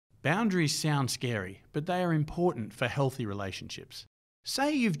Boundaries sound scary, but they are important for healthy relationships.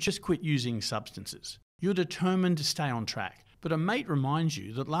 Say you've just quit using substances. You're determined to stay on track, but a mate reminds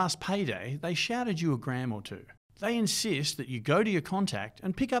you that last payday they shouted you a gram or two. They insist that you go to your contact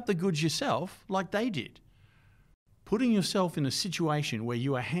and pick up the goods yourself like they did. Putting yourself in a situation where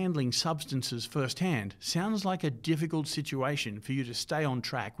you are handling substances firsthand sounds like a difficult situation for you to stay on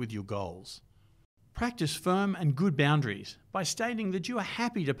track with your goals. Practice firm and good boundaries by stating that you are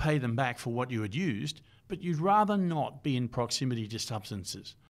happy to pay them back for what you had used, but you'd rather not be in proximity to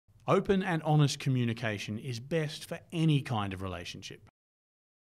substances. Open and honest communication is best for any kind of relationship.